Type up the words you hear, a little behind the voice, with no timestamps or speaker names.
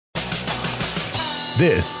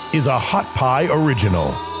This is a Hot Pie Original.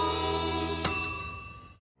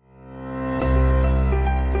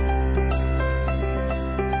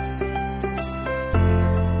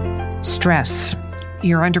 Stress.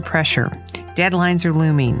 You're under pressure. Deadlines are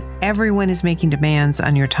looming. Everyone is making demands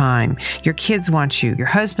on your time. Your kids want you. Your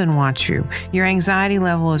husband wants you. Your anxiety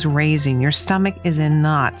level is raising. Your stomach is in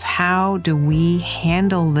knots. How do we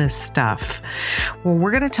handle this stuff? Well,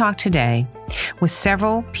 we're going to talk today with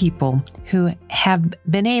several people who have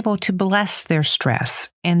been able to bless their stress,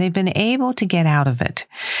 and they've been able to get out of it.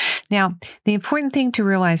 Now, the important thing to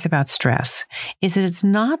realize about stress is that it's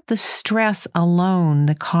not the stress alone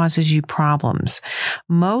that causes you problems.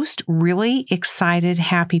 Most really excited,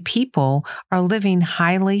 happy people are living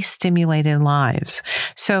highly stimulated lives.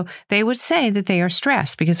 So they would say that they are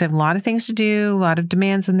stressed because they have a lot of things to do, a lot of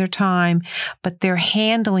demands on their time, but they're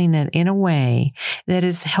handling it in a way that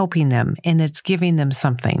is helping them and it's giving them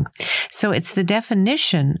something. So it's the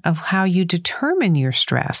definition of how you determine your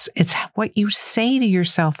stress. It's what you say to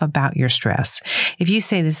yourself about your stress. If you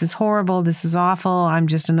say, this is horrible, this is awful, I'm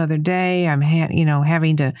just another day, I'm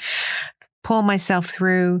having to pull myself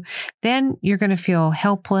through, then you're going to feel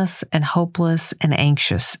helpless and hopeless and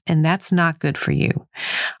anxious, and that's not good for you.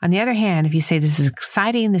 On the other hand, if you say, this is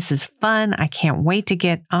exciting, this is fun, I can't wait to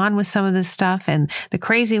get on with some of this stuff, and the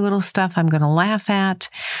crazy little stuff I'm going to laugh at,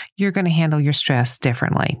 you're going to handle your stress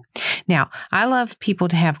differently. Now, I love people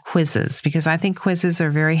to have quizzes because I think quizzes are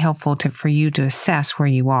very helpful for you to assess where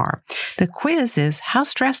you are. The quiz is, how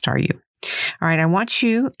stressed are you? All right, I want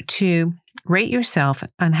you to rate yourself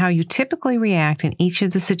on how you typically react in each of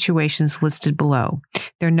the situations listed below.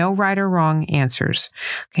 There are no right or wrong answers.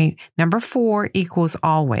 Okay. Number 4 equals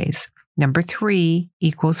always. Number 3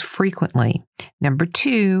 equals frequently. Number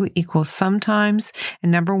 2 equals sometimes.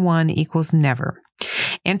 And number 1 equals never.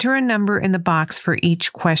 Enter a number in the box for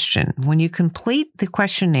each question. When you complete the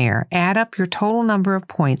questionnaire, add up your total number of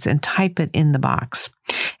points and type it in the box.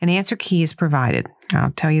 An answer key is provided.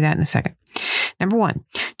 I'll tell you that in a second. Number 1,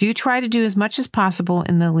 do you try to do as much as possible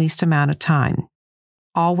in the least amount of time?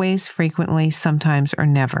 Always, frequently, sometimes, or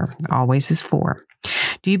never. Always is 4.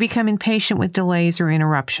 Do you become impatient with delays or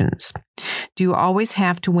interruptions? Do you always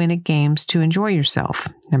have to win at games to enjoy yourself?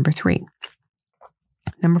 Number 3.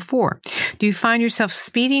 Number 4, do you find yourself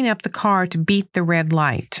speeding up the car to beat the red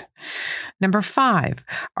light? Number 5,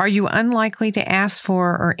 are you unlikely to ask for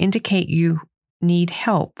or indicate you need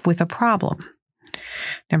help with a problem?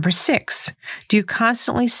 Number 6, do you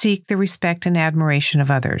constantly seek the respect and admiration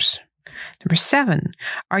of others? Number 7,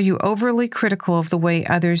 are you overly critical of the way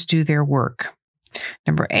others do their work?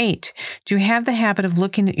 Number 8, do you have the habit of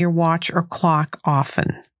looking at your watch or clock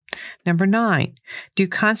often? Number 9, do you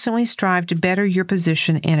constantly strive to better your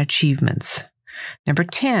position and achievements? Number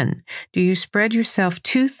 10, do you spread yourself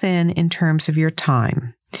too thin in terms of your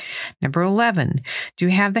time? Number 11, do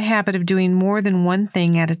you have the habit of doing more than one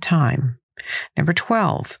thing at a time? Number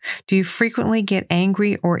 12, do you frequently get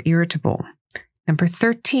angry or irritable? Number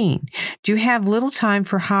 13, do you have little time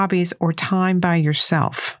for hobbies or time by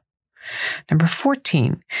yourself? Number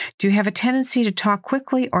 14, do you have a tendency to talk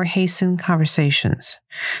quickly or hasten conversations?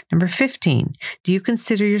 Number 15, do you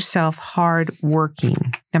consider yourself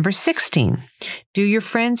hardworking? Number 16, do your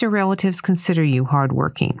friends or relatives consider you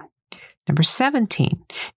hardworking? Number 17,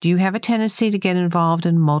 do you have a tendency to get involved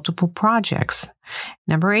in multiple projects?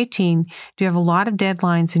 Number 18, do you have a lot of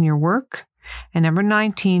deadlines in your work? And number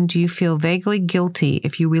 19, do you feel vaguely guilty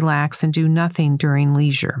if you relax and do nothing during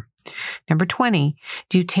leisure? Number 20,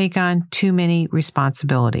 do you take on too many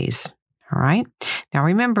responsibilities? All right. Now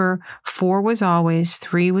remember, 4 was always,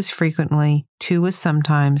 3 was frequently, 2 was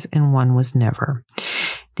sometimes, and 1 was never.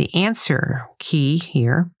 The answer key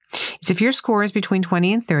here is if your score is between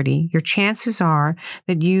 20 and 30, your chances are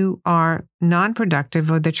that you are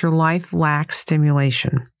non-productive or that your life lacks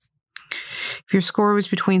stimulation. If your score was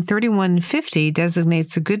between 31 and 50,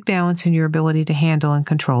 designates a good balance in your ability to handle and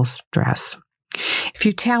control stress. If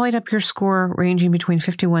you tallied up your score ranging between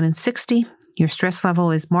 51 and 60, your stress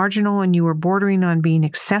level is marginal and you are bordering on being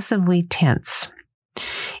excessively tense.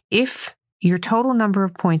 If your total number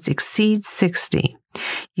of points exceeds 60,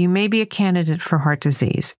 you may be a candidate for heart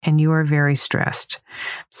disease and you are very stressed.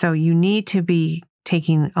 So you need to be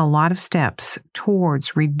taking a lot of steps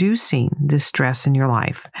towards reducing this stress in your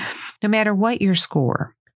life. No matter what your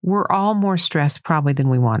score, we're all more stressed probably than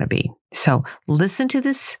we want to be. So listen to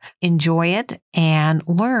this, enjoy it, and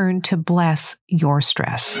learn to bless your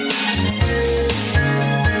stress.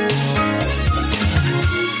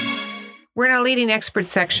 We're in our leading expert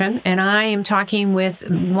section, and I am talking with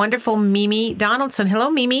wonderful Mimi Donaldson. Hello,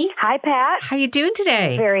 Mimi. Hi, Pat. How you doing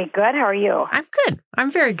today? Very good. How are you? I'm good.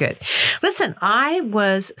 I'm very good. Listen, I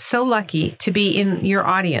was so lucky to be in your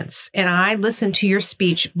audience, and I listened to your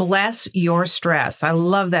speech, Bless Your Stress. I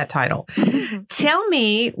love that title. Tell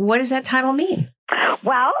me, what does that title mean?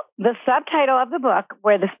 Well, the subtitle of the book,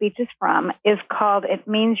 where the speech is from, is called It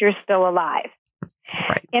Means You're Still Alive.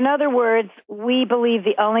 Right. In other words, we believe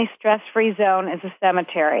the only stress-free zone is a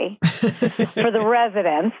cemetery for the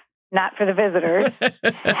residents, not for the visitors.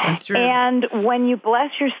 True. And when you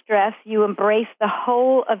bless your stress, you embrace the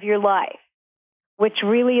whole of your life, which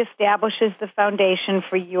really establishes the foundation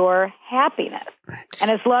for your happiness. And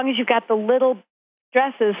as long as you've got the little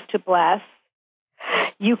stresses to bless,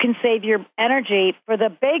 you can save your energy for the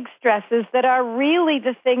big stresses that are really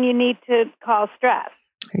the thing you need to call stress.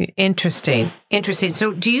 Interesting.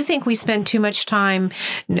 So do you think we spend too much time,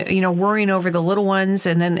 worrying over the little ones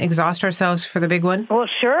and then exhaust ourselves for the big one? Well,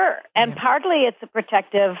 sure. And partly it's a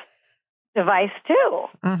protective device, too.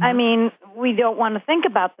 Mm-hmm. I mean, we don't want to think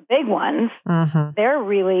about the big ones. Mm-hmm. They're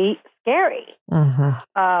really scary.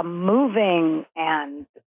 Mm-hmm. Moving and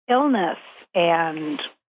illness and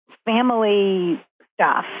family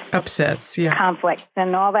stuff. Upsets, yeah. Conflicts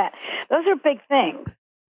and all that. Those are big things.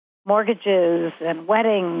 Mortgages and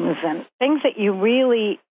weddings and things that you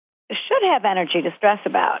really should have energy to stress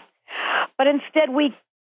about. But instead we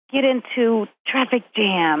get into traffic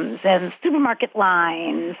jams and supermarket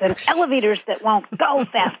lines and elevators that won't go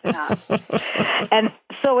fast enough. And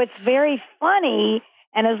so it's very funny,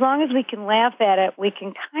 and as long as we can laugh at it, we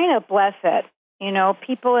can kind of bless it.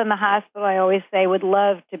 People in the hospital, I always say, would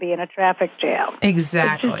love to be in a traffic jam.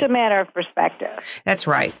 Exactly. It's just a matter of perspective. That's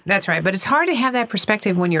right. But it's hard to have that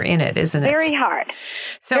perspective when you're in it, isn't it? Very hard.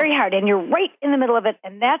 Very hard. And you're right in the middle of it.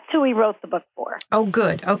 And that's who we wrote the book for. Oh,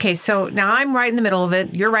 good. Okay. So now I'm right in the middle of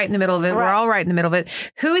it. You're right in the middle of it. Right. We're all right in the middle of it.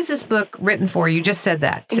 Who is this book written for? You just said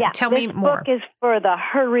that. Tell me more. This book is for the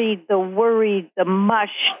hurried, the worried, the mush,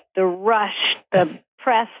 the rush, the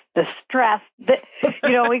press, the stress.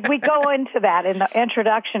 We go into that in the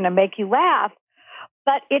introduction to make you laugh,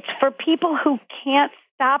 but it's for people who can't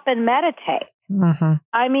stop and meditate. Mm-hmm.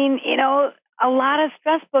 I mean, a lot of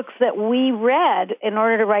stress books that we read in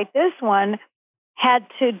order to write this one had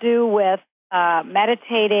to do with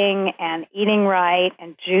meditating and eating right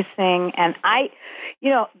and juicing. And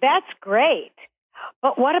that's great.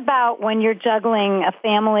 But what about when you're juggling a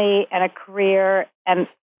family and a career and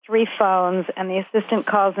 3 phones and the assistant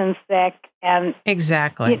calls in sick and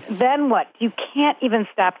exactly. Then what? You can't even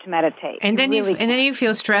stop to meditate. And then you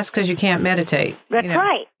feel stressed because you can't meditate. That's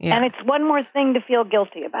right. Yeah. And it's one more thing to feel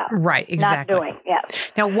guilty about. Right, exactly. Not doing.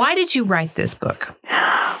 Yes. Now, why did you write this book?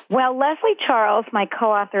 Well, Leslie Charles, my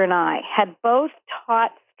co-author, and I had both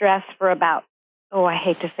taught stress for about, I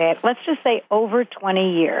hate to say it, let's just say over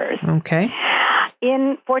 20 years. Okay.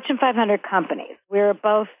 In Fortune 500 companies. We were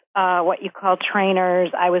both what you call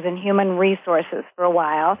trainers. I was in human resources for a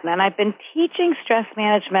while. And I've been teaching stress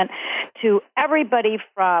management to everybody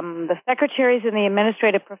from the secretaries and the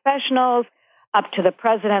administrative professionals up to the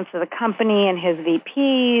presidents of the company and his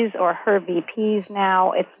VPs or her VPs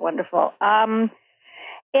now. It's wonderful. And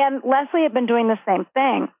Leslie had been doing the same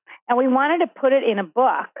thing. And we wanted to put it in a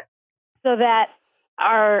book so that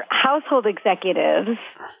our household executives,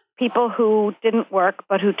 people who didn't work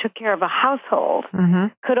but who took care of a household, mm-hmm.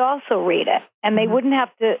 could also read it. And they mm-hmm. wouldn't have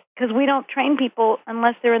to, because we don't train people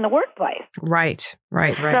unless they're in the workplace. Right.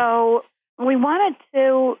 So we wanted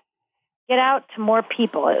to get out to more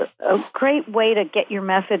people. A great way to get your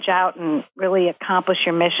message out and really accomplish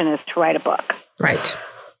your mission is to write a book. Right.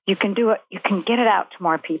 You can do it. You can get it out to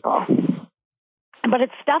more people. But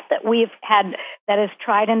it's stuff that we've had that is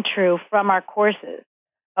tried and true from our courses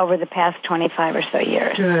over the past 25 or so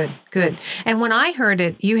years. Good. And when I heard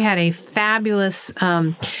it, you had a fabulous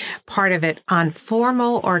part of it on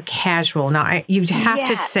formal or casual. Now, you have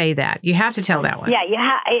to say that. You have to tell that one. Yeah,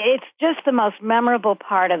 it's just the most memorable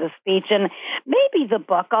part of the speech. And maybe the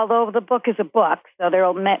book, although the book is a book, so there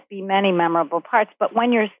will be many memorable parts. But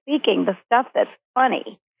when you're speaking, the stuff that's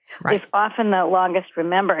funny is often the longest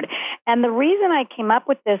remembered. And the reason I came up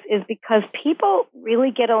with this is because people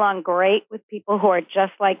really get along great with people who are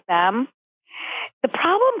just like them. The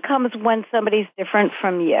problem comes when somebody's different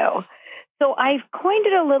from you. So I've coined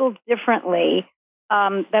it a little differently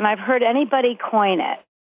than I've heard anybody coin it.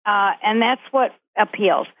 And that's what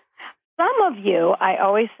appeals. Some of you, I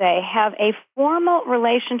always say, have a formal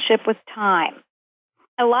relationship with time.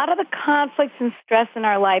 A lot of the conflicts and stress in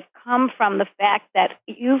our life come from the fact that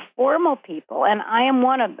you formal people, and I am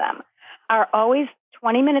one of them, are always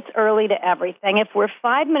 20 minutes early to everything. If we're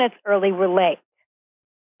 5 minutes early, we're late.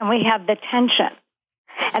 And we have the tension.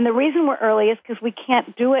 And the reason we're early is because we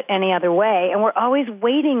can't do it any other way. And we're always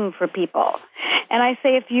waiting for people. And I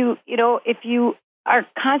say, if you are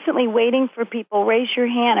constantly waiting for people, raise your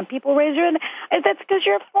hand. And people raise their hand. That's because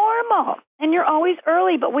you're formal and you're always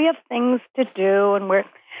early, but we have things to do. And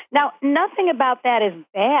now, nothing about that is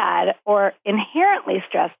bad or inherently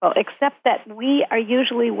stressful, except that we are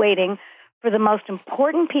usually waiting for the most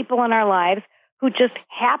important people in our lives who just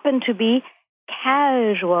happen to be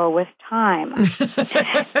casual with time.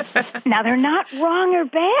 Now, they're not wrong or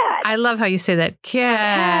bad. I love how you say that.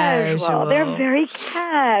 Casual. They're very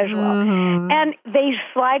casual. Mm-hmm. And they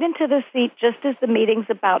slide into the seat just as the meeting's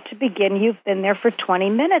about to begin. You've been there for 20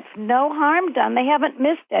 minutes. No harm done. They haven't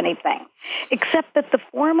missed anything. Except that the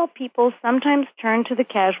formal people sometimes turn to the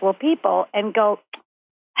casual people and go,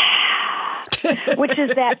 which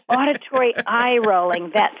is that auditory eye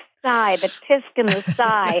rolling, that sigh, the tisk and the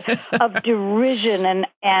sigh of derision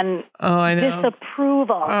and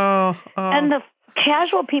disapproval. And the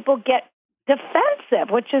casual people get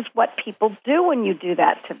defensive, which is what people do when you do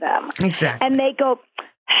that to them. Exactly. And they go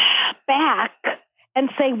back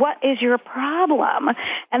and say, what is your problem?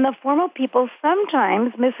 And the formal people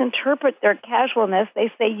sometimes misinterpret their casualness.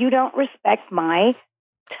 They say, you don't respect my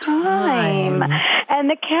time. And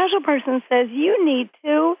the casual person says, you need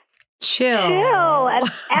to chill. And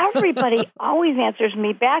everybody always answers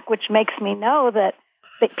me back, which makes me know that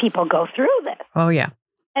people go through this. Oh, yeah.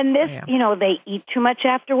 And this, they eat too much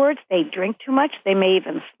afterwards. They drink too much. They may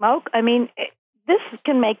even smoke. I mean, this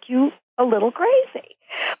can make you a little crazy.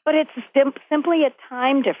 But it's simply a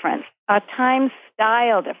time difference, a time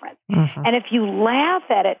style difference. Mm-hmm. And if you laugh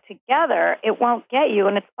at it together, it won't get you.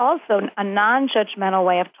 And it's also a non-judgmental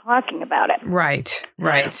way of talking about it. Right.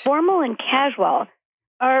 Formal and casual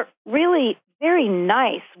are really very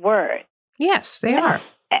nice words. Yes, they are.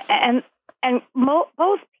 And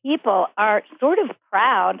both people are sort of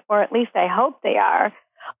proud, or at least I hope they are,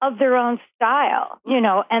 of their own style,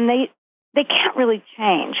 and they can't really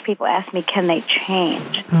change. People ask me, can they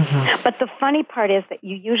change? Mm-hmm. But the funny part is that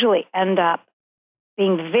you usually end up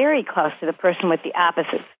being very close to the person with the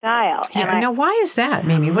opposite style. Yeah, now, why is that,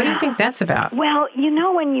 Mimi? What do you think that's about? Well,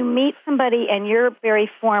 when you meet somebody and you're very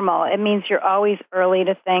formal, it means you're always early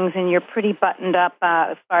to things and you're pretty buttoned up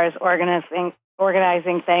as far as organizing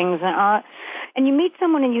things. And you meet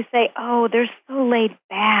someone and you say, oh, they're so laid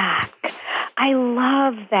back. I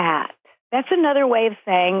love that. That's another way of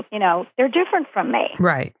saying, they're different from me.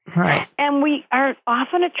 Right. And we are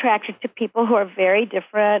often attracted to people who are very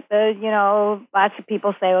different. Lots of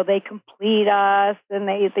people say, oh, they complete us, and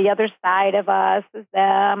the other side of us is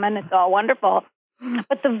them, and it's all wonderful.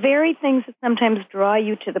 But the very things that sometimes draw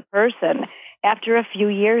you to the person after a few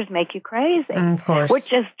years make you crazy. Of course.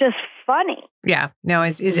 Which is just funny. Yeah. No,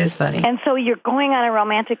 it is funny. And so you're going on a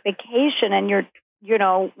romantic vacation, and you're,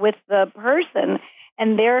 with the person,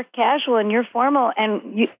 and they're casual and you're formal,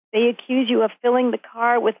 and they accuse you of filling the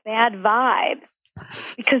car with bad vibes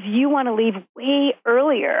because you want to leave way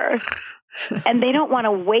earlier, and they don't want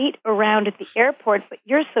to wait around at the airport, but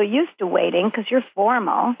you're so used to waiting because you're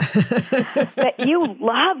formal that you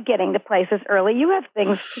love getting to places early. You have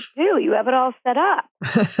things to do. You have it all set up.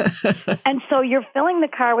 And so you're filling the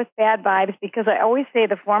car with bad vibes because I always say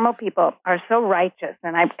the formal people are so righteous,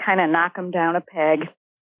 and I kind of knock them down a peg,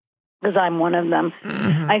 because I'm one of them.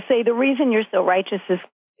 Mm-hmm. I say the reason you're so righteous is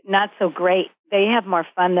not so great. They have more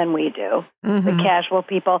fun than we do, the casual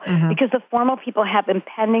people, because the formal people have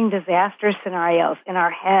impending disaster scenarios in our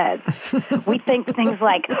heads. We think things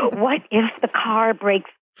like, what if the car breaks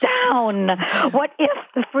down? What if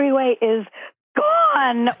the freeway is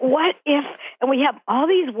gone? What if? And we have all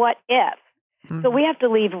these what ifs. So we have to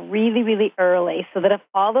leave really, really early so that if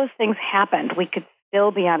all those things happened, we could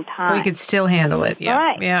still be on time. We could still handle it. Yeah.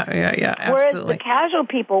 Right. Yeah, absolutely. Whereas the casual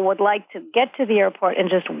people would like to get to the airport and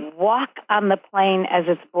just walk on the plane as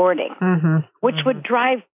it's boarding, which would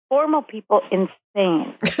drive formal people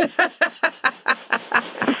insane.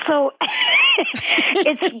 So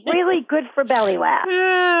it's really good for belly laughs.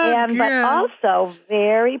 But also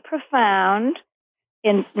very profound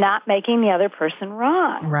in not making the other person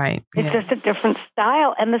wrong. Right. It's just a different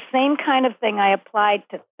style. And the same kind of thing I applied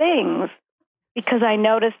to things, because I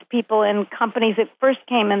noticed people in companies. It first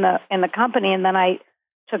came in the company, and then I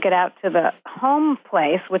took it out to the home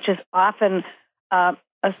place, which is often a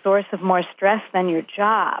source of more stress than your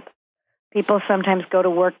job. People sometimes go to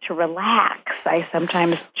work to relax. I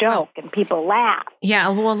sometimes joke and people laugh. Yeah,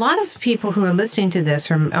 well, a lot of people who are listening to this,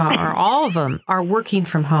 or all of them, are working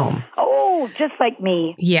from home. Oh, just like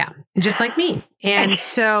me. Yeah, just like me. And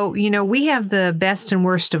so, we have the best and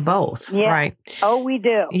worst of both, right? Oh, we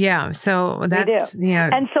do. Yeah, so that's, yeah.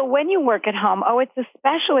 And so when you work at home, it's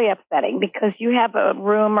especially upsetting because you have a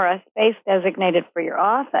room or a space designated for your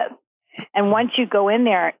office. And once you go in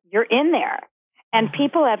there, you're in there. And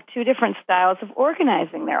people have two different styles of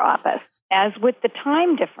organizing their office, as with the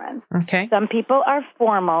time difference. Okay. Some people are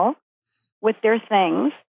formal with their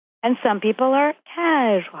things, and some people are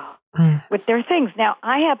casual with their things. Now,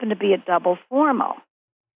 I happen to be a double formal.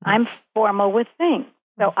 I'm formal with things.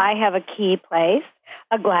 So I have a key place,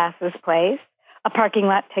 a glasses place, a parking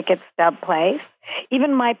lot ticket stub place.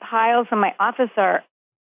 Even my piles in my office are,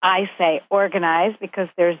 I say, organized because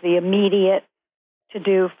there's the immediate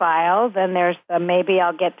to-do files, and there's the maybe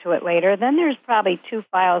I'll get to it later. Then there's probably 2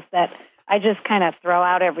 files that I just kind of throw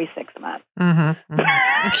out every 6 months. Mm-hmm.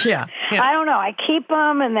 Mm-hmm. Yeah. I don't know. I keep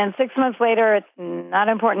them, and then 6 months later, it's not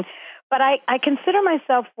important. But I consider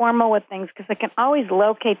myself formal with things because I can always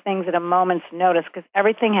locate things at a moment's notice because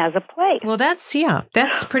everything has a place. Well, that's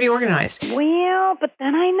pretty organized. Well, but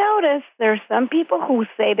then I notice there are some people who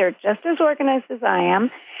say they're just as organized as I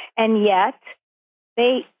am, and yet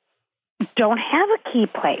they don't have a key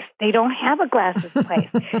place. They don't have a glasses place.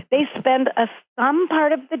 They spend some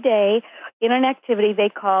part of the day in an activity they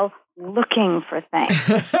call looking for things.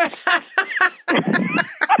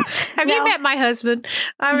 Have you met my husband?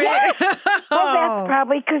 I mean, yes. Well, that's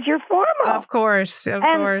probably because you're formal. Of course.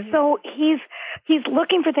 And so he's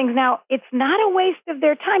looking for things. Now, it's not a waste of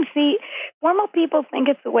their time. See, formal people think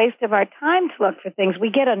it's a waste of our time to look for things.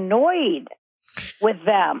 We get annoyed with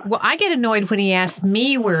them. Well, I get annoyed when he asks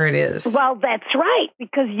me where it is. Well, that's right,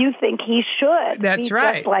 because you think he should. That's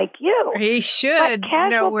right. Just like you. He should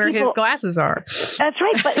know where his glasses are. That's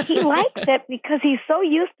right, but he likes it because he's so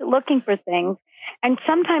used to looking for things. And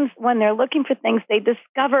sometimes when they're looking for things, they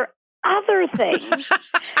discover other things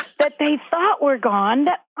that they thought were gone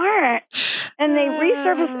that aren't. And they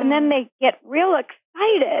resurface, and then they get real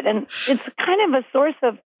excited. And it's kind of a source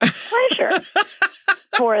of pleasure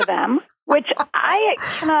for them, which I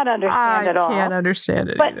cannot understand at all. I can't understand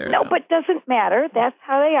it but either. No, but doesn't matter. That's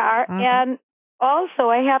how they are. Mm-hmm. And also,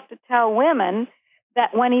 I have to tell women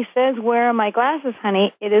that when he says, "Where are my glasses,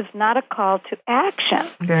 honey?" it is not a call to action.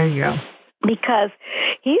 There you go. Because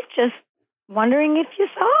he's just wondering if you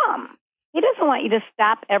saw him. He doesn't want you to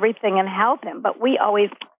stop everything and help him. But we always,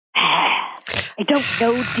 I don't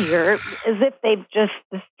know, dear, as if they've just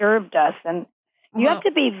disturbed us. And you have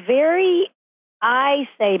to be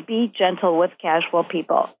be gentle with casual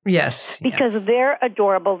people. Yes. Because they're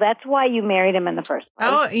adorable. That's why you married him in the first place.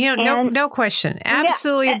 Oh, no question.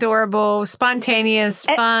 Absolutely adorable, spontaneous,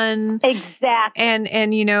 fun. Exactly. And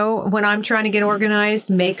when I'm trying to get organized,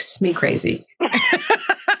 makes me crazy.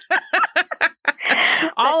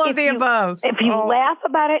 All of the above. If you laugh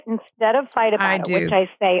about it instead of fight about it, which I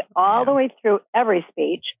say all the way through every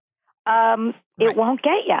speech, it won't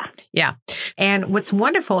get you. Yeah. And what's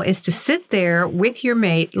wonderful is to sit there with your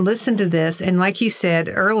mate, listen to this, and like you said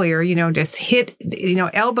earlier, just hit,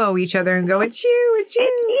 elbow each other and go, "It's you, it's you."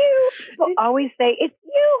 It's you. People always say, "It's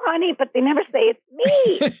you, honey," but they never say it's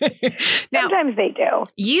me. Now, sometimes they do.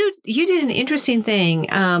 You did an interesting thing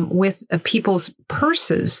with people's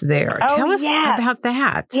purses there. Tell us about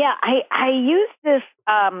that. Yeah, I used this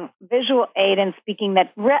visual aid in speaking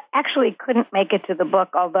that actually couldn't make it to the book,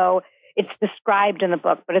 although it's described in the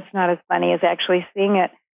book, but it's not as funny as actually seeing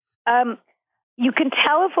it. You can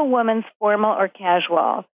tell if a woman's formal or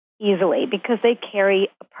casual easily because they carry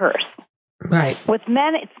a purse. Right. With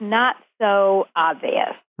men, it's not so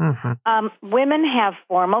obvious. Mm-hmm. Women have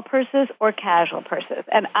formal purses or casual purses,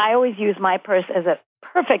 and I always use my purse as a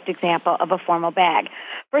perfect example of a formal bag.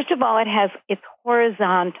 First of all, it's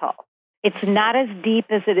horizontal. It's not as deep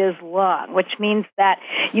as it is long, which means that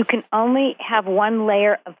you can only have one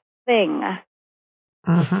layer of thing.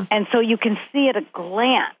 Mm-hmm. And so you can see at a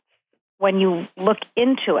glance when you look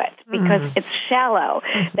into it because it's shallow,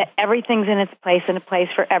 that everything's in its place and a place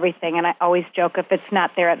for everything. And I always joke, if it's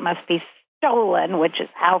not there, it must be stolen, which is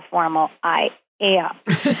how formal I am.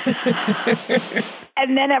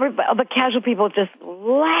 And then the casual people just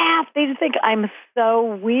laugh. They just think I'm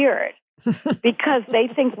so weird because they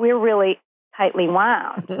think we're really tightly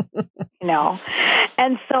wound,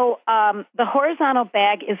 And so the horizontal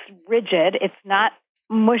bag is rigid. It's not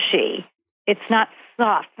mushy. It's not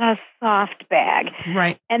soft. It's not a soft bag.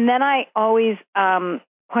 Right. And then I always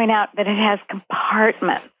point out that it has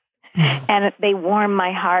compartments. And they warm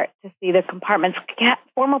my heart to see the compartments.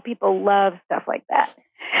 Formal people love stuff like that.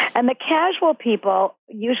 And the casual people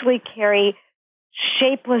usually carry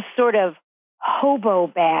shapeless sort of hobo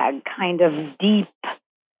bag kind of deep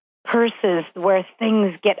purses where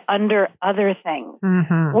things get under other things,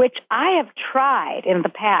 which I have tried in the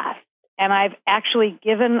past. And I've actually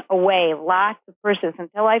given away lots of purses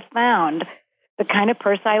until I found the kind of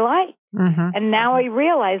purse I like. And now I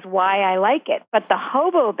realize why I like it. But the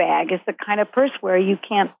hobo bag is the kind of purse where you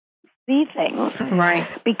can't see things. Right.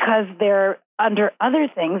 Because they're under other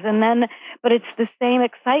things. And then, but it's the same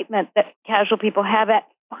excitement that casual people have at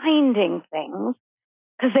finding things,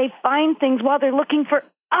 because they find things while they're looking for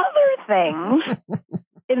other things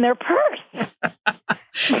in their purse.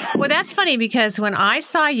 Well, that's funny, because when I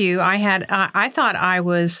saw you, I thought I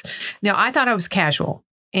was casual.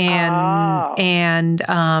 And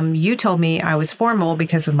you told me I was formal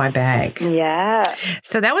because of my bag. Yeah.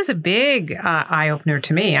 So that was a big eye opener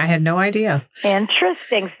to me. I had no idea.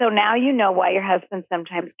 Interesting. So now you know why your husband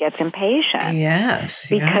sometimes gets impatient. Yes.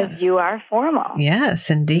 Because you are formal. Yes,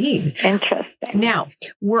 indeed. Interesting. Now,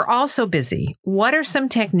 we're also busy. What are some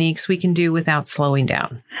techniques we can do without slowing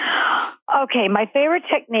down? Okay. My favorite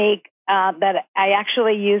technique that I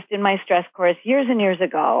actually used in my stress course years and years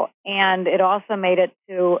ago, and it also made it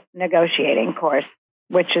to negotiating course,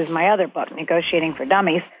 which is my other book, Negotiating for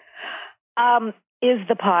Dummies, is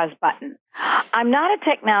the pause button. I'm not a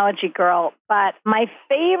technology girl, but my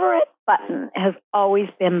favorite button has always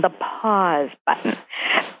been the pause button,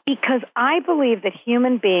 because I believe that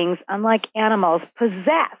human beings, unlike animals,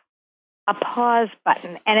 possess a pause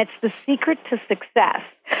button, and it's the secret to success,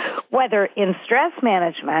 whether in stress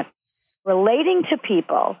management, relating to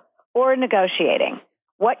people, or negotiating.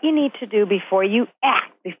 What you need to do before you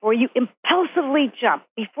act, before you impulsively jump,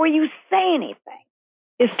 before you say anything,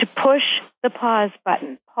 is to push the pause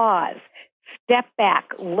button. Pause. Step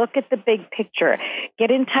back. Look at the big picture.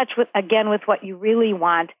 Get in touch with what you really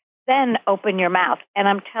want. Then open your mouth. And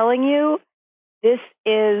I'm telling you, this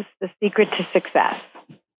is the secret to success.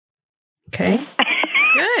 Okay.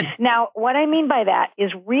 Good. Now, what I mean by that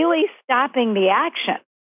is really stopping the action.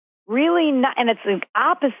 Really not, and it's the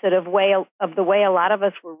opposite of the way a lot of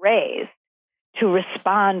us were raised, to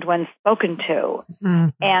respond when spoken to,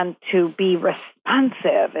 and to be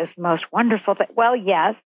responsive is the most wonderful thing. Well,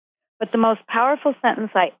 yes, but the most powerful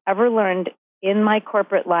sentence I ever learned in my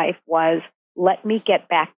corporate life was, "Let me get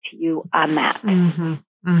back to you on that."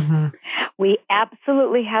 We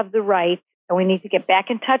absolutely have the right, and we need to get back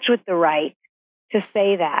in touch with the right to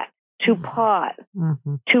say that, to pause,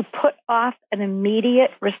 to put off an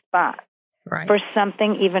immediate response for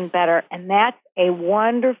something even better. And that's a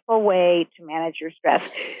wonderful way to manage your stress.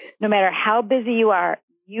 No matter how busy you are,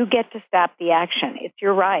 you get to stop the action. It's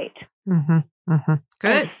your right. Good.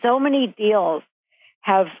 And so many deals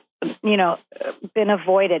have, been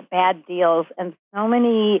avoided, bad deals, and so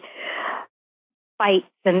many fights.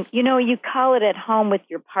 And, you call it at home with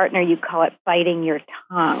your partner, you call it biting your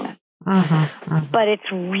tongue. But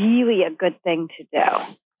it's really a good thing to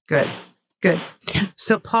do. Good.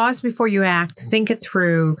 So pause before you act, think it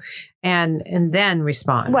through, and then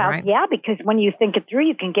respond. Well, right? Yeah, because when you think it through,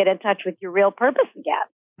 you can get in touch with your real purpose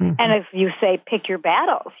again. And if you say, pick your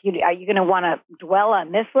battles, are you going to want to dwell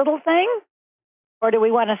on this little thing? Or do we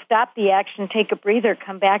want to stop the action, take a breather,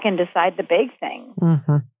 come back and decide the big thing?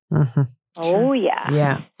 Oh, yeah.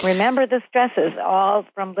 Yeah. Remember the stresses, all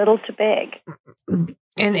from little to big.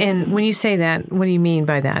 And when you say that, what do you mean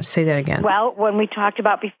by that? Say that again. Well, when we talked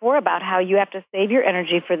about before about how you have to save your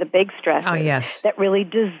energy for the big stresses that really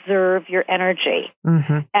deserve your energy.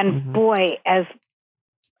 And boy, as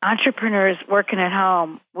entrepreneurs working at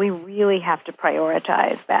home, we really have to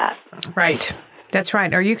prioritize that. Right. That's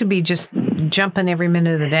right. Or you could be just jumping every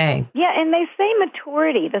minute of the day. Yeah, and they say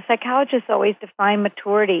maturity. The psychologists always define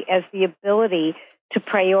maturity as the ability to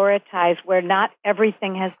prioritize where not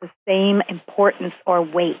everything has the same importance or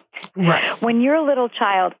weight. Right. When you're a little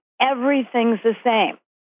child, everything's the same.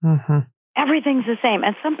 Everything's the same.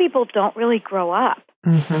 And some people don't really grow up.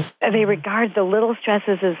 They regard the little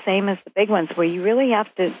stresses as the same as the big ones, where you really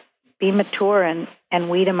have to be mature and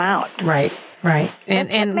weed them out. Right.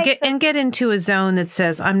 And get into a zone that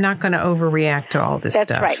says, I'm not going to overreact to all this stuff.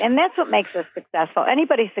 That's right. And that's what makes us successful.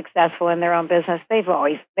 Anybody successful in their own business, they've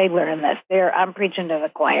learned this. I'm preaching to the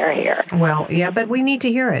choir here. Well, yeah, but we need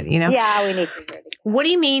to hear it, Yeah, we need to hear it. What do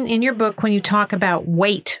you mean in your book when you talk about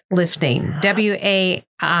weight lifting? WAIT.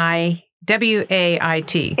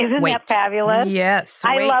 Isn't that fabulous? Yes.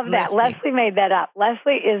 I love that. Lifting. Leslie made that up.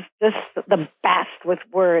 Leslie is just the best with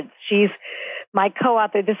words. She's my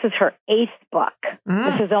co-author, this is her 8th book.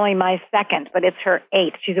 This is only my 2nd, but it's her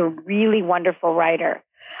 8th. She's a really wonderful writer.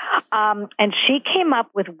 And she came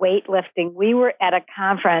up with weightlifting. We were at a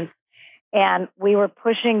conference and we were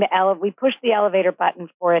pushing we pushed the elevator button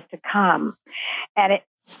for it to come. And it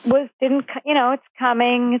it's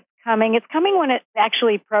coming when it's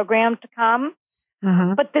actually programmed to come.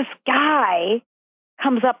 Mm-hmm. But this guy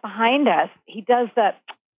comes up behind us. He does the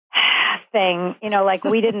thing, like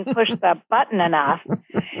we didn't push the button enough.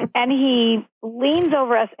 And he leans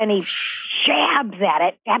over us and he jabs at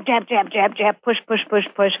it. Jab, jab, jab, jab, jab, push, push, push,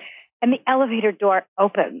 push. And the elevator door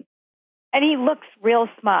opens. And he looks real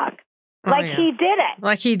smug. He did it.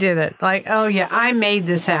 Like he did it. Like, oh yeah, I made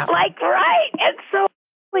this happen. Right. And so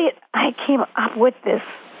I came up with this.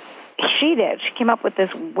 She did. She came up with this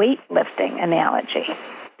weightlifting analogy.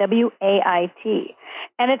 WAIT.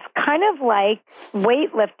 And it's kind of like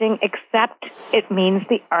weightlifting, except it means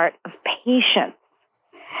the art of patience.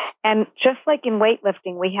 And just like in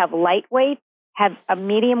weightlifting, we have light weights, have a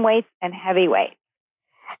medium weights, and heavy weights.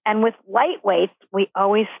 And with light weights, we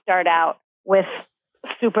always start out with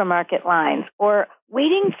supermarket lines or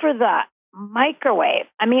waiting for the microwave.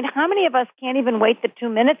 I mean, how many of us can't even wait the 2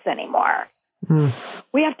 minutes anymore?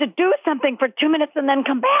 We have to do something for 2 minutes and then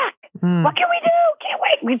come back. What can we do? Can't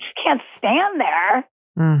wait. We just can't stand there.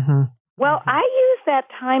 Mm-hmm. Well, I use that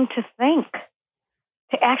time to think,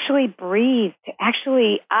 to actually breathe,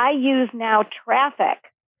 I use now traffic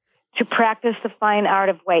to practice the fine art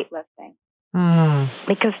of weightlifting.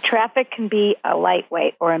 Because traffic can be a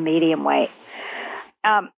lightweight or a medium weight.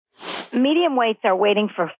 Medium weights are waiting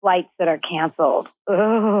for flights that are canceled.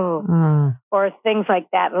 Or things like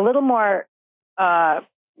that. A little more heavy,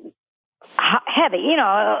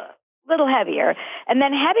 a little heavier. And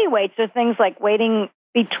then heavyweights are things like waiting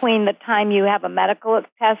between the time you have a medical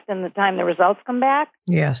test and the time the results come back.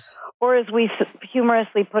 Yes. Or as we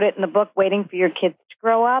humorously put it in the book, waiting for your kids to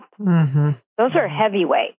grow up. Mm-hmm. Those are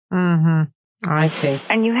heavyweights. Mm-hmm. I see.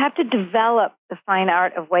 And you have to develop the fine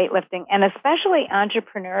art of weightlifting. And especially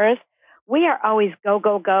entrepreneurs, we are always go,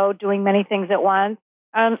 go, go, doing many things at once.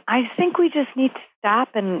 I think we just need to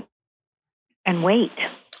stop and wait.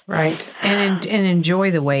 Right. And enjoy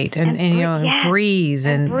the wait and breathe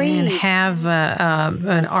and have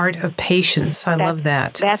an art of patience. I love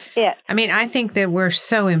that. That's it. I mean, I think that we're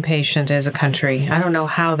so impatient as a country. I don't know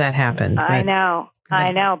how that happened. I know.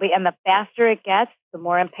 And the faster it gets, the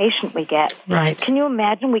more impatient we get. Right. Can you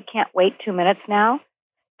imagine we can't wait 2 minutes now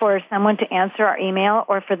for someone to answer our email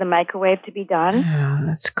or for the microwave to be done? Oh,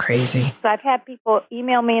 that's crazy. So I've had people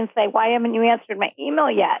email me and say, why haven't you answered my email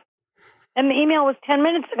yet? And the email was 10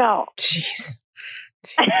 minutes ago. Jeez.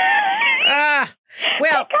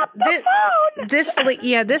 Well,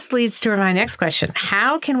 this leads to my next question.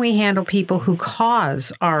 How can we handle people who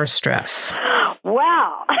cause our stress?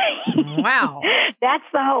 Wow. That's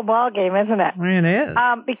the whole ball game, isn't it? It is.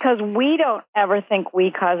 Because we don't ever think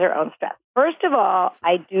we cause our own stress. First of all,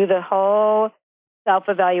 I do the whole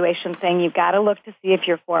self-evaluation thing. You've got to look to see if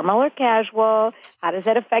you're formal or casual. How does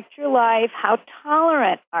that affect your life? How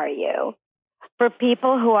tolerant are you for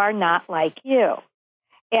people who are not like you?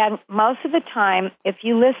 And most of the time, if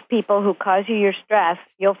you list people who cause you your stress,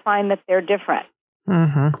 you'll find that they're different.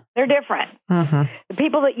 Mm-hmm. They're different. Mm-hmm. The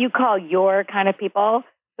people that you call your kind of people,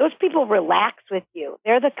 those people relax with you.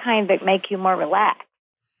 They're the kind that make you more relaxed.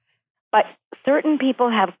 But certain people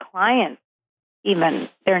have clients, even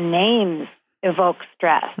their names evoke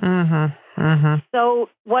stress. Mm-hmm. Mm-hmm. So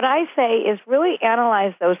what I say is really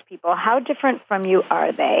analyze those people. How different from you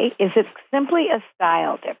are they? Is it simply a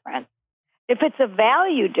style difference? If it's a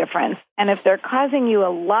value difference, and if they're causing you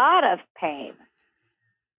a lot of pain,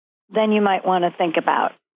 then you might want to think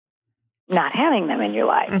about not having them in your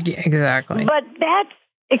life. Yeah, exactly. But that's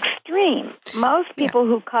extreme. Most people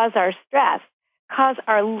who cause our stress cause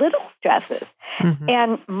our little stresses. Mm-hmm.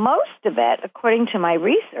 And most of it, according to my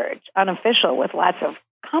research, unofficial with lots of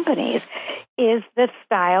companies, is the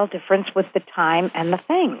style difference with the time and the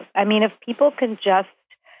things. I mean, if people can just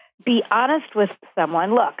be honest with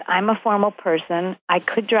someone, look, I'm a formal person. I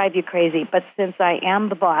could drive you crazy, but since I am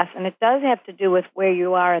the boss, and it does have to do with where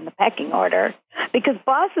you are in the pecking order, because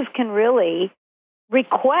bosses can really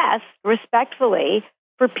request respectfully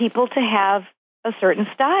for people to have a certain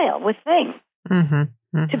style with things,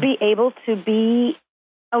 to be able to be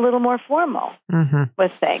a little more formal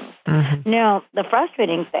with things. Now, the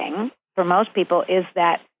frustrating thing for most people is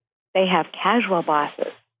that they have casual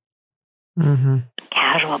bosses.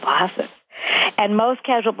 Casual bosses. And most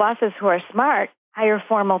casual bosses who are smart hire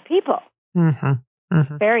formal people.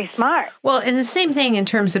 Very smart. Well, and the same thing in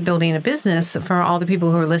terms of building a business for all the people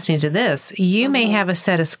who are listening to this. You may have a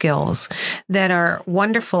set of skills that are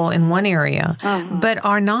wonderful in one area, but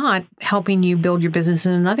are not helping you build your business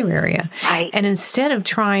in another area. Right. And instead of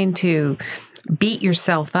trying to beat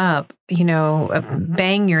yourself up,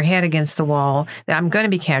 bang your head against the wall, I'm going to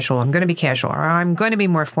be casual, or I'm going to be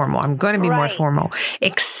more formal, I'm going to be more formal.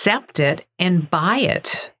 Accept it and buy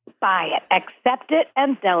it. Accept it,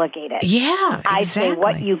 and delegate it. Yeah, exactly. I say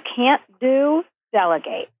what you can't do,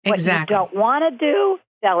 delegate. What you don't want to do,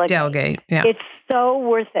 delegate. Yeah. It's so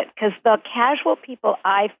worth it because the casual people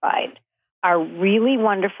I find are really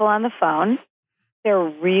wonderful on the phone. They're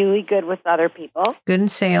really good with other people. Good in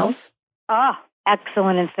sales. Oh,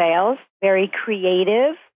 excellent in sales. Very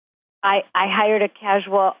creative. I hired a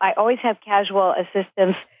casual. I always have casual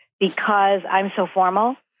assistants because I'm so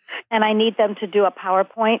formal, and I need them to do a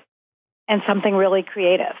PowerPoint and something really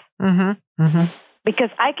creative. Because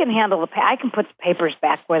I can handle I can put the papers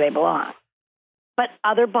back where they belong, but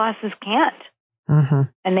other bosses can't.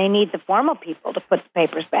 And they need the formal people to put the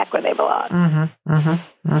papers back where they belong.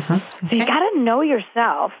 So you got to know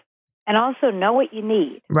yourself and also know what you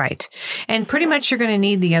need. Right. And pretty much you're going to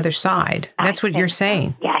need the other side. That's what you're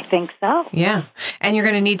saying. Yeah, I think so. Yeah. And you're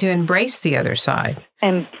going to need to embrace the other side.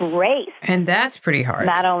 Embrace. And that's pretty hard.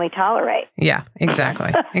 Not only tolerate. Yeah,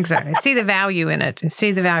 exactly. Exactly. See the value in it.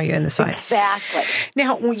 See the value in the side. Exactly.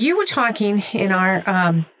 Now, you were talking in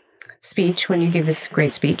our speech, when you gave this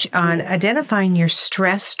great speech, on identifying your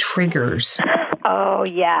stress triggers. Oh,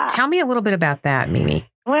 yeah. Tell me a little bit about that, Mimi.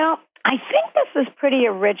 Well, I think this is pretty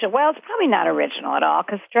original. Well, it's probably not original at all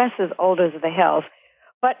because stress is old as the hills.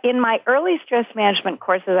 But in my early stress management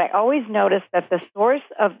courses, I always noticed that the source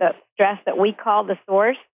of the stress that we call the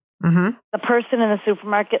source, the person in the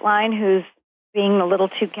supermarket line who's being a little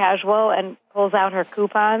too casual and pulls out her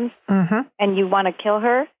coupons and you want to kill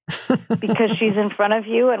her because she's in front of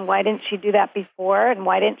you, and why didn't she do that before, and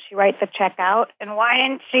why didn't she write the check out, and why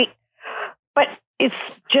didn't she... But it's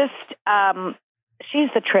just... she's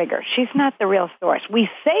the trigger. She's not the real source. We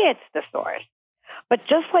say it's the source, but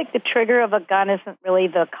just like the trigger of a gun isn't really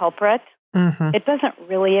the culprit, it doesn't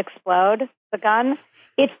really explode the gun.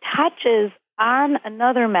 It touches on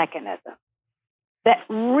another mechanism that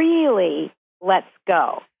really lets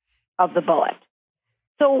go of the bullet.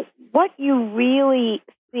 So what you really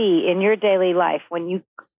see in your daily life when you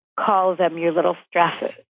call them your little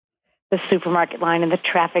stresses, the supermarket line and the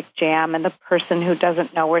traffic jam and the person who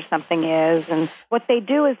doesn't know where something is. And what they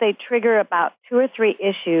do is they trigger about 2 or 3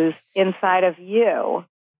 issues inside of you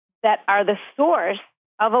that are the source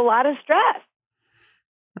of a lot of stress.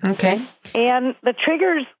 Okay. And the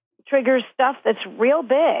triggers stuff that's real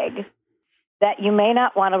big that you may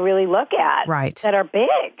not want to really look at. Right. That are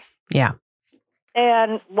big. Yeah.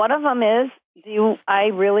 And one of them is, do I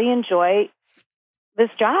really enjoy this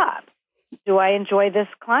job? Do I enjoy this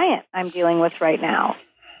client I'm dealing with right now?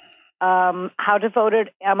 How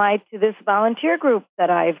devoted am I to this volunteer group that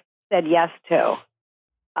I've said yes to?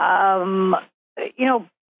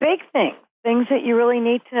 Big things that you really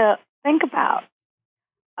need to think about.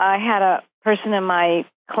 I had a person in my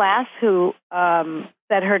class who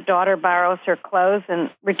said her daughter borrows her clothes and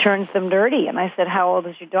returns them dirty. And I said, how old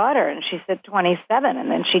is your daughter? And she said 27.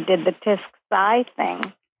 And then she did the tisk sigh thing.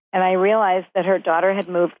 And I realized that her daughter had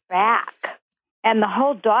moved back. And the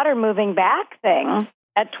whole daughter moving back thing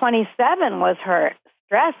at 27 was her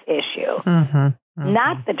stress issue,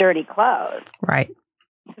 not the dirty clothes. Right.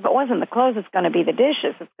 If it wasn't the clothes, it's going to be the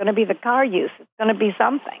dishes. It's going to be the car use. It's going to be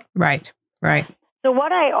something. Right. So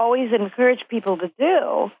what I always encourage people to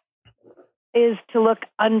do is to look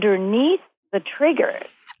underneath the triggers.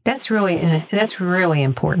 That's really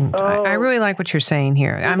important. I really like what you're saying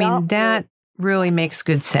here. I mean, that really makes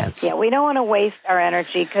good sense. Yeah, we don't want to waste our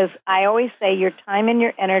energy because I always say your time and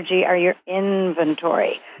your energy are your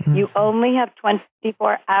inventory. You only have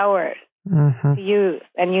 24 hours to use,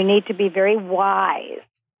 and you need to be very wise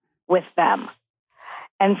with them.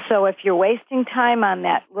 And so if you're wasting time on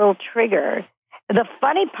that little trigger, the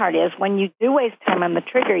funny part is when you do waste time on the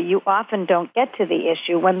trigger, you often don't get to the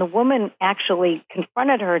issue. When the woman actually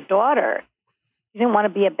confronted her daughter, she didn't want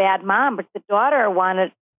to be a bad mom, but the daughter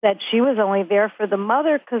said she was only there for the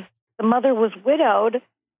mother because the mother was widowed.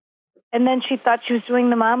 And then she thought she was doing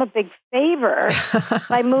the mom a big favor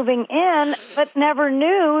by moving in, but never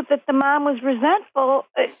knew that the mom was resentful.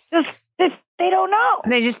 They don't know.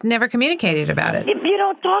 They just never communicated about it. If you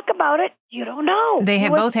don't talk about it, you don't know. They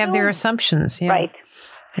both have their assumptions. Yeah. Right.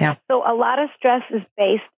 Yeah. So a lot of stress is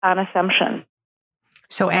based on assumption.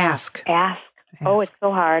 So ask. Oh, it's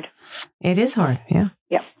so hard. It is hard. Yeah.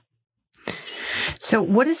 Yep. So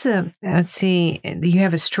what is let's see, you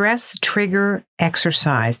have a stress trigger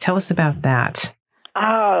exercise. Tell us about that.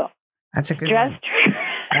 Oh, that's a good stress one. trigger.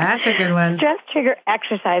 That's a good one. Stress trigger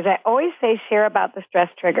exercise. I always say share about the stress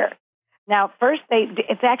trigger. Now, first, they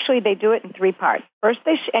do it in 3 parts. First,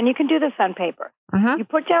 and you can do this on paper. Uh-huh. You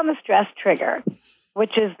put down the stress trigger,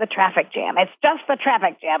 which is the traffic jam. It's just the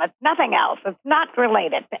traffic jam. It's nothing else. It's not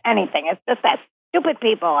related to anything. It's just that stupid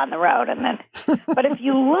people on the road. And then, but if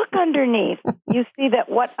you look underneath, you see that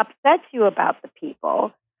what upsets you about the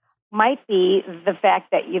people might be the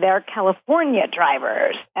fact that they're California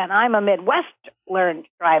drivers, and I'm a Midwest learned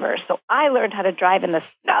driver. So I learned how to drive in the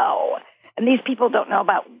snow. And these people don't know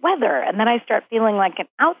about weather. And then I start feeling like an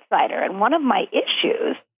outsider. And one of my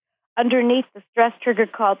issues underneath the stress trigger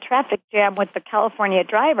called traffic jam with the California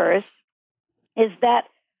drivers is that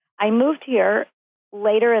I moved here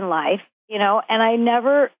later in life,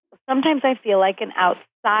 and sometimes I feel like an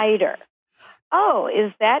outsider. Oh,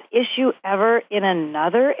 is that issue ever in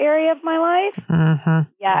another area of my life? Mm-hmm.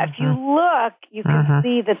 Yeah, if you look, you can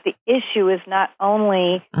see that the issue is not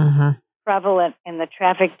only prevalent in the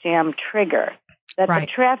traffic jam trigger, that the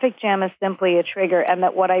traffic jam is simply a trigger, and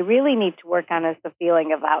that what I really need to work on is the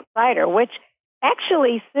feeling of outsider, which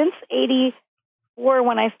actually since 84,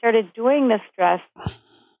 when I started doing the stress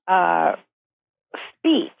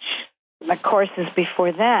speech, the courses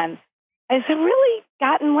before then, has really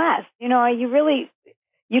gotten less. You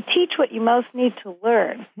teach what you most need to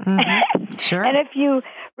learn. Mm-hmm. Sure. And if you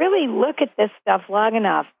really look at this stuff long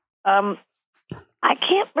enough, I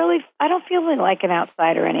don't feel like an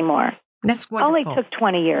outsider anymore. That's wonderful. Only took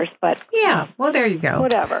 20 years, but... Yeah, well, there you go.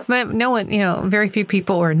 Whatever. But no one, very few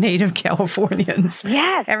people are native Californians.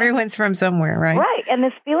 Yes. Everyone's from somewhere, right? Right. And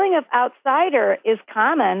this feeling of outsider is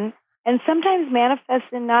common and sometimes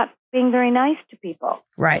manifests in not being very nice to people.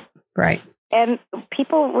 Right. And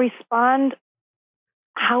people respond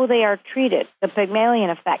how they are treated, the Pygmalion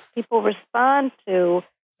effect. People respond to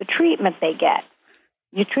the treatment they get.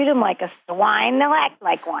 You treat them like a swine, they'll act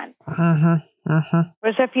like one.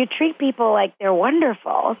 Whereas if you treat people like they're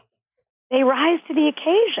wonderful, they rise to the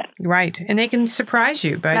occasion. Right. And they can surprise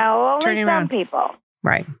you by only turning some around. people.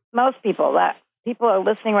 Right. Most people. People are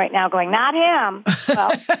listening right now going, not him.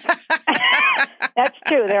 Well, that's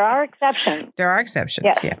true. There are exceptions. There are exceptions,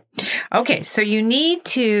 yes. Yeah. Okay, so you need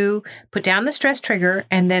to put down the stress trigger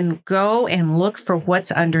and then go and look for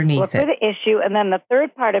what's underneath Look for the issue. And then the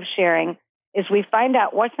third part of sharing is we find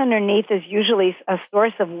out what's underneath is usually a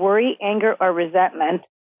source of worry, anger, or resentment,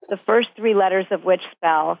 the first 3 letters of which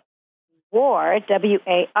spell war,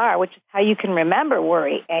 W-A-R, which is how you can remember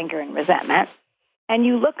worry, anger, and resentment. And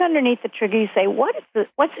you look underneath the trigger, you say,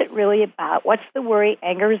 what's it really about? What's the worry,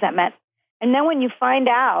 anger, resentment? And then when you find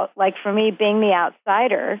out, like for me being the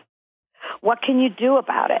outsider, what can you do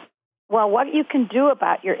about it? Well, what you can do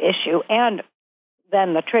about your issue and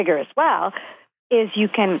then the trigger as well is you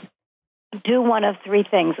can do one of 3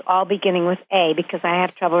 things, all beginning with A, because I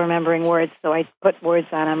have trouble remembering words, so I put words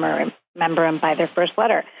on them or remember them by their first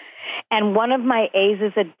letter. And one of my A's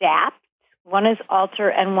is adapt, one is alter,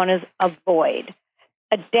 and one is avoid.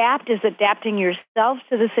 Adapt is adapting yourself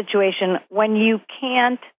to the situation when you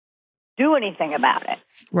can't do anything about it.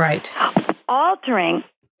 Right. Altering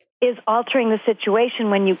is altering the situation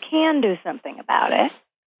when you can do something about it,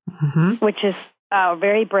 which is a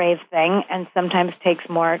very brave thing and sometimes takes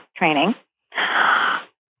more training.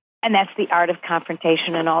 And that's the art of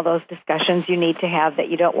confrontation and all those discussions you need to have that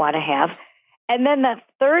you don't want to have. And then the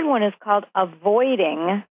third one is called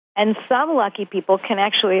avoiding. And some lucky people can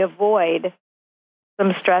actually avoid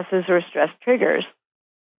some stresses or stress triggers.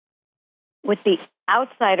 With the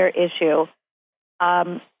outsider issue,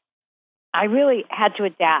 I really had to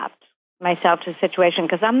adapt myself to the situation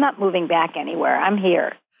because I'm not moving back anywhere. I'm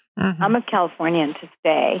here. I'm a Californian to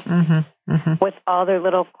stay with all their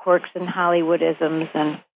little quirks and Hollywoodisms,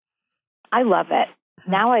 and I love it.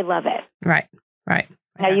 Now I love it. Right. I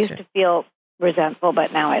used to feel resentful,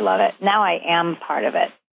 but now I love it. Now I am part of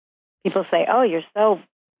it. People say, "Oh, you're so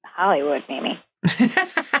Hollywood, Mimi."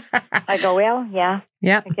 I go, "Well, yeah,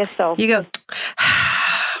 I guess so." You go,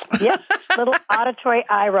 yep, little auditory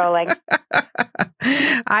eye rolling.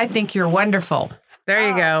 I think you're wonderful. There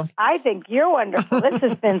you go. I think you're wonderful. This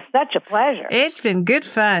has been such a pleasure. It's been good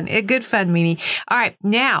fun. Good fun, Mimi. All right.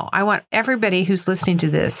 Now, I want everybody who's listening to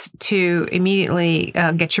this to immediately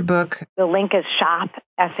get your book. The link is shop,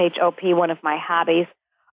 SHOP, one of my hobbies.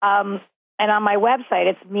 And on my website,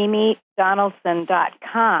 it's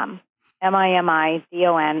mimidonaldson.com,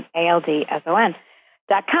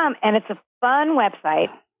 MIMIDONALDSON.com. And it's a fun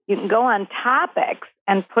website. You can go on topics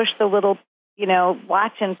and push the little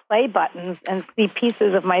watch and play buttons and see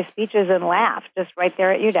pieces of my speeches and laugh just right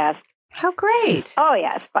there at your desk. How great. Oh,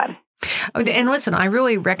 yeah, it's fun. Oh, and listen, I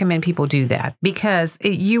really recommend people do that because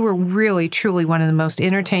you were really, truly one of the most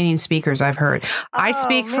entertaining speakers I've heard. I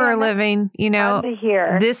speak for a living, Fun to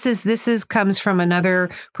hear. This is comes from another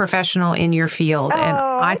professional in your field, and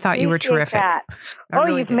I thought you were terrific. That.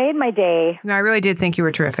 You've made my day. I really did think you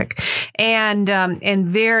were terrific, and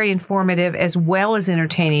very informative as well as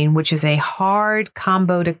entertaining, which is a hard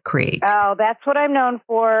combo to create. Oh, that's what I'm known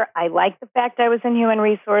for. I like the fact I was in human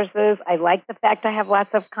resources. I like the fact I have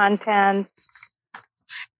lots of content.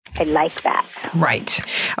 I like that. Right.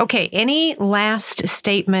 Okay. Any last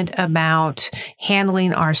statement about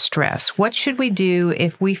handling our stress? What should we do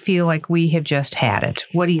if we feel like we have just had it?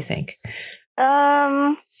 What do you think?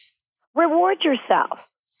 Reward yourself.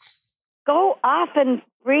 Go off and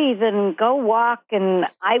breathe and go walk. And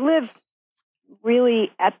I live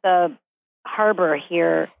really at the harbor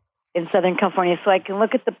here in Southern California, so I can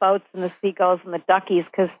look at the boats and the seagulls and the duckies,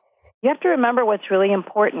 because you have to remember what's really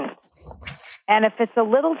important. And if it's a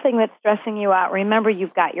little thing that's stressing you out, remember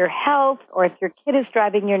you've got your health, or if your kid is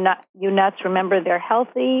driving you nuts, remember they're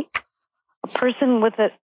healthy. A person with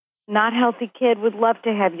a not healthy kid would love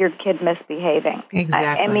to have your kid misbehaving.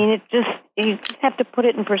 Exactly. I mean, you just have to put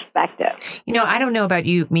it in perspective. I don't know about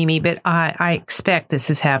you, Mimi, but I expect this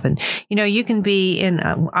has happened. You can be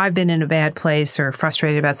I've been in a bad place or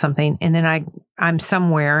frustrated about something, and then I'm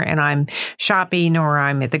somewhere and I'm shopping or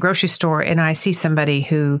I'm at the grocery store and I see somebody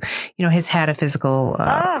who, has had a physical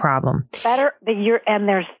problem. And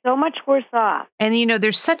they're so much worse off. And,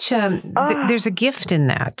 there's such there's a gift in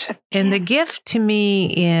that. And the gift to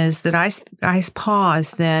me is that I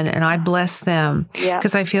pause then and I bless them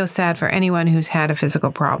because I feel sad for anyone who's had a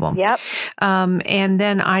physical problem. Yep. And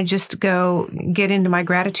then I just go get into my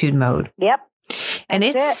gratitude mode. Yep. And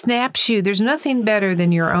it snaps you. There's nothing better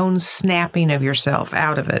than your own snapping of yourself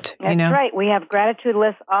out of it. That's right. We have gratitude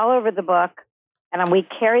lists all over the book, and we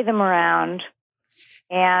carry them around.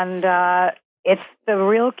 And it's the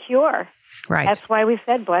real cure. Right. That's why we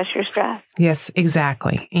said bless your stress. Yes,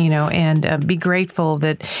 exactly. And be grateful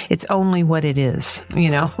that it's only what it is,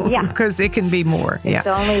 because it can be more. It's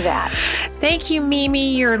only that. Thank you,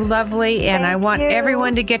 Mimi. You're lovely. And I want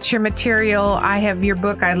everyone to get your material. I have your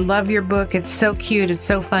book. I love your book. It's so cute. It's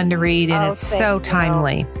so fun to read. And it's so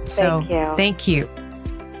timely. So thank you.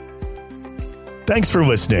 Thanks for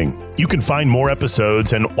listening. You can find more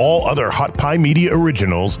episodes and all other Hot Pie Media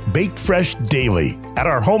originals baked fresh daily at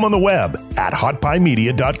our home on the web at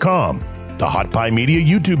hotpiemedia.com, the Hot Pie Media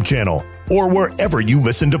YouTube channel, or wherever you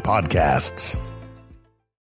listen to podcasts.